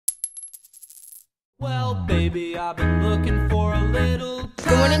Well, baby, I've been looking for a little time.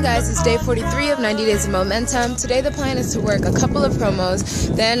 Good morning, guys. It's day 43 of 90 Days of Momentum. Today the plan is to work a couple of promos.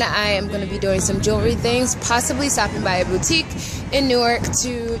 Then I am going to be doing some jewelry things, possibly stopping by a boutique in Newark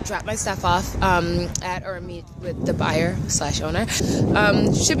to drop my stuff off at or meet with the buyer/owner.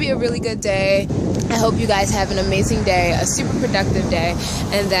 Should be a really good day. I hope you guys have an amazing day, a super productive day,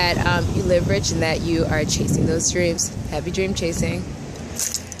 and that you live rich and that you are chasing those dreams. Happy dream chasing.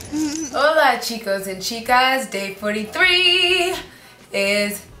 Hola, chicos and chicas. Day 43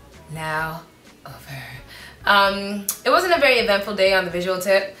 is now over. It wasn't a very eventful day on the visual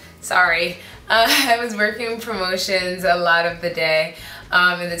tip. Sorry. I was working promotions a lot of the day.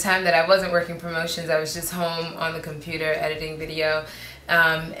 In the time that I wasn't working promotions, I was just home on the computer editing video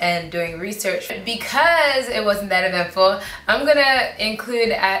and doing research. Because it wasn't that eventful, I'm gonna include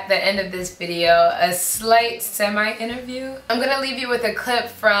at the end of this video a slight semi-interview. I'm gonna leave you with a clip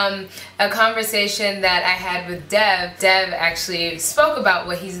from a conversation that I had with Dev. Dev actually spoke about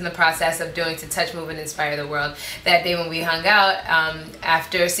what he's in the process of doing to touch, move, and inspire the world that day when we hung out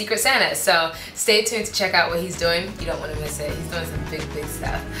after Secret Santa. So stay tuned to check out what he's doing. You don't want to miss it. He's doing some big, big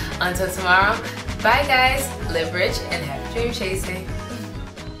stuff. Until tomorrow, bye guys, live rich and happy dream chasing.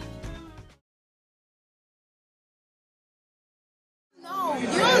 You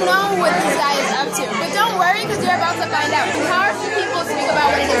don't know what this guy is up to, but don't worry because you're about to find out. Powerful people speak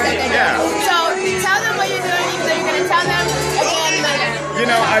about what it is that they're doing. So tell them what you're doing, even though you're going to tell them again later. You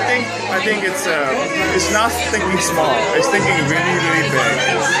know, I think it's not thinking small. It's thinking really, really big.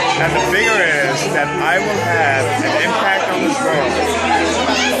 And the bigger is that I will have an impact on this world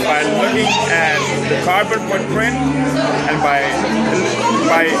by looking at the carbon footprint and by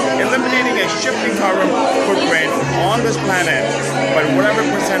eliminating a shifting carbon footprint on this planet by whatever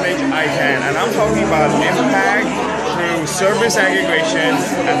percentage I can. And I'm talking about impact through service aggregation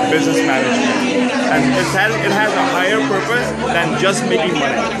and business management. And it has a higher purpose than just making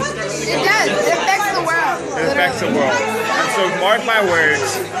money. It does. It affects the world. It affects the world. And so mark my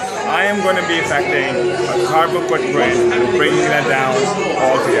words, I am going to be affecting a carbon footprint and bringing that down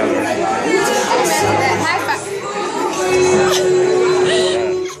altogether. High five.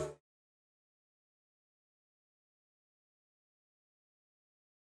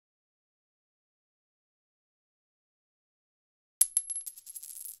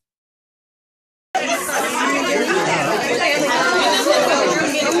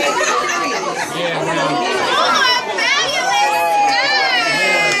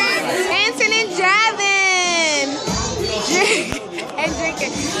 And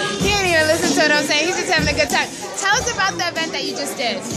drinking. He ain't even listen to what I'm saying. He's just having a good time. Tell us about the event that you just did.